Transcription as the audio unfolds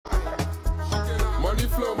Money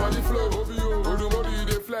flow, OBO. Odumodi,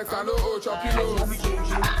 they flex, I know, Chapino.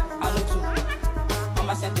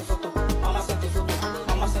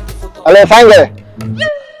 Hello, fine.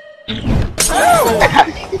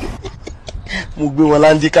 Mugbe wala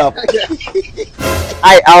handicap.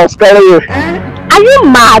 I was telling you. Are you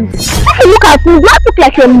mad? Look at me. Do I look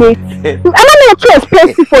like your mate? I'm not too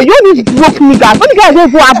expensive for you. These broke niggas. All the guys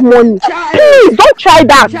don't have money. Please don't try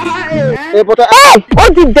that. Hey,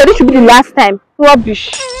 what did this should be the last time?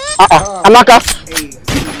 Rubbish. Amaka.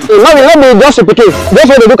 Let me just repeat it. Just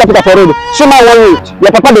when they do capital for road. Someone 1 week.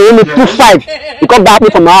 Your papa they only 2.5. He got back me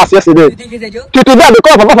from my house yesterday. Today they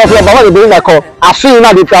call papa for papa they doing that call. I see you now.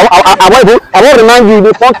 I won't remind you.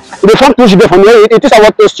 They front push there from here. It is I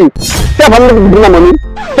want to you. Tell papa to bring my money.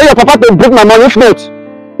 Tell your papa to bring my money.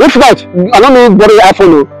 If not, I don't need borrow your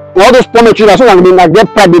iPhone. All those promise you. As soon as they get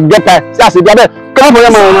paid, they get paid. See I say, come for your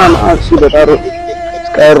man. See that.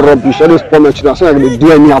 Rubbish, all this poor men children, so they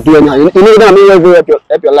do anyhow. You know that I mean you help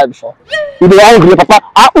your life before. You be hungry, papa.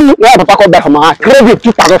 Papa come back from my house. Credit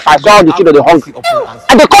 2,500. So all the children they hungry.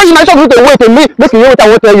 And they call you myself with a wait to me. Make you hear what I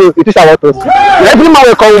want to tell you. It is I want to. Every man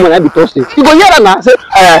will come when I be toasted. You go hear that now. Say,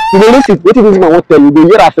 you go listen. What is this man want to tell you? You go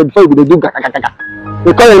hear after before you go do gaga.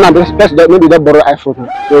 They call you now. Maybe they borrow iPhone.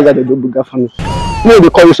 So that they do bigger for me. You know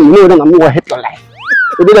they call you so you know that I'm gonna hate your life.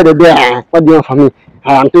 So they like they what do you want for me?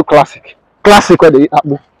 I'm too classic. Classic where they eat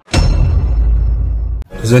apple.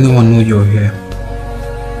 Does anyone know you're here?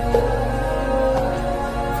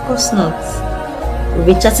 Of course not. We've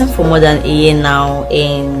been chatting for more than a year now,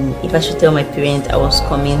 and if I should tell my parents I was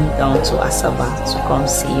coming down to Asaba to come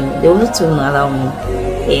see you, they will not even allow me,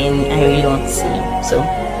 and I really want to see you. So,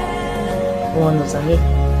 no one knows I'm here.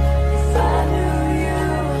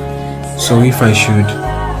 So if I should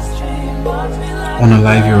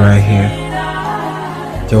unalive you right here,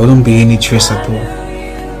 there wouldn't be any trace at all.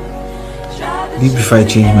 Maybe if I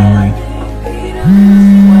change my mind.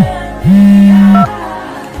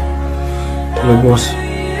 Look, boss.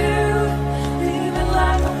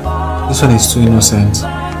 This one is too innocent.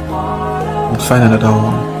 We'll find another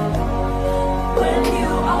one.